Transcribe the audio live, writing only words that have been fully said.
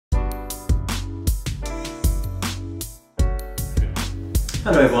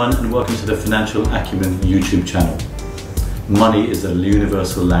Hello everyone and welcome to the Financial Acumen YouTube channel. Money is a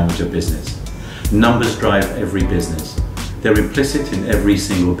universal language of business. Numbers drive every business. They're implicit in every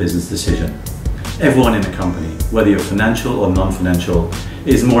single business decision. Everyone in a company, whether you're financial or non-financial,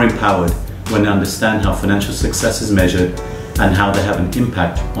 is more empowered when they understand how financial success is measured and how they have an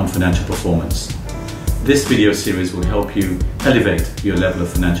impact on financial performance. This video series will help you elevate your level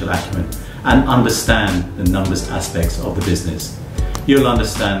of financial acumen and understand the numbers aspects of the business. You'll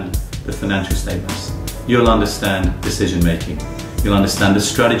understand the financial statements. You'll understand decision making. You'll understand the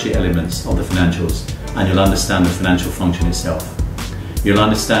strategy elements of the financials, and you'll understand the financial function itself. You'll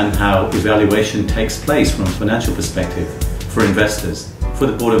understand how evaluation takes place from a financial perspective for investors, for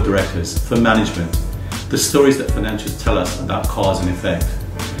the board of directors, for management, the stories that financials tell us about cause and effect.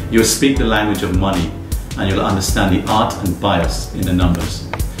 You'll speak the language of money, and you'll understand the art and bias in the numbers.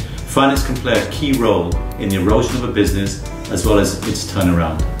 Finance can play a key role in the erosion of a business as well as its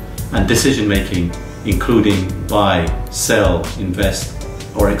turnaround. And decision making, including buy, sell, invest,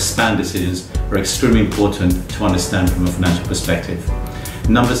 or expand decisions, are extremely important to understand from a financial perspective.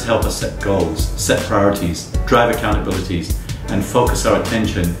 Numbers help us set goals, set priorities, drive accountabilities, and focus our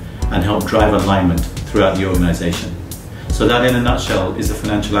attention and help drive alignment throughout the organization. So that in a nutshell is the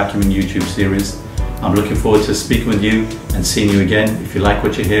Financial Acumen YouTube series. I'm looking forward to speaking with you and seeing you again. If you like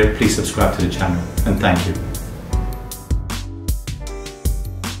what you hear, please subscribe to the channel, and thank you.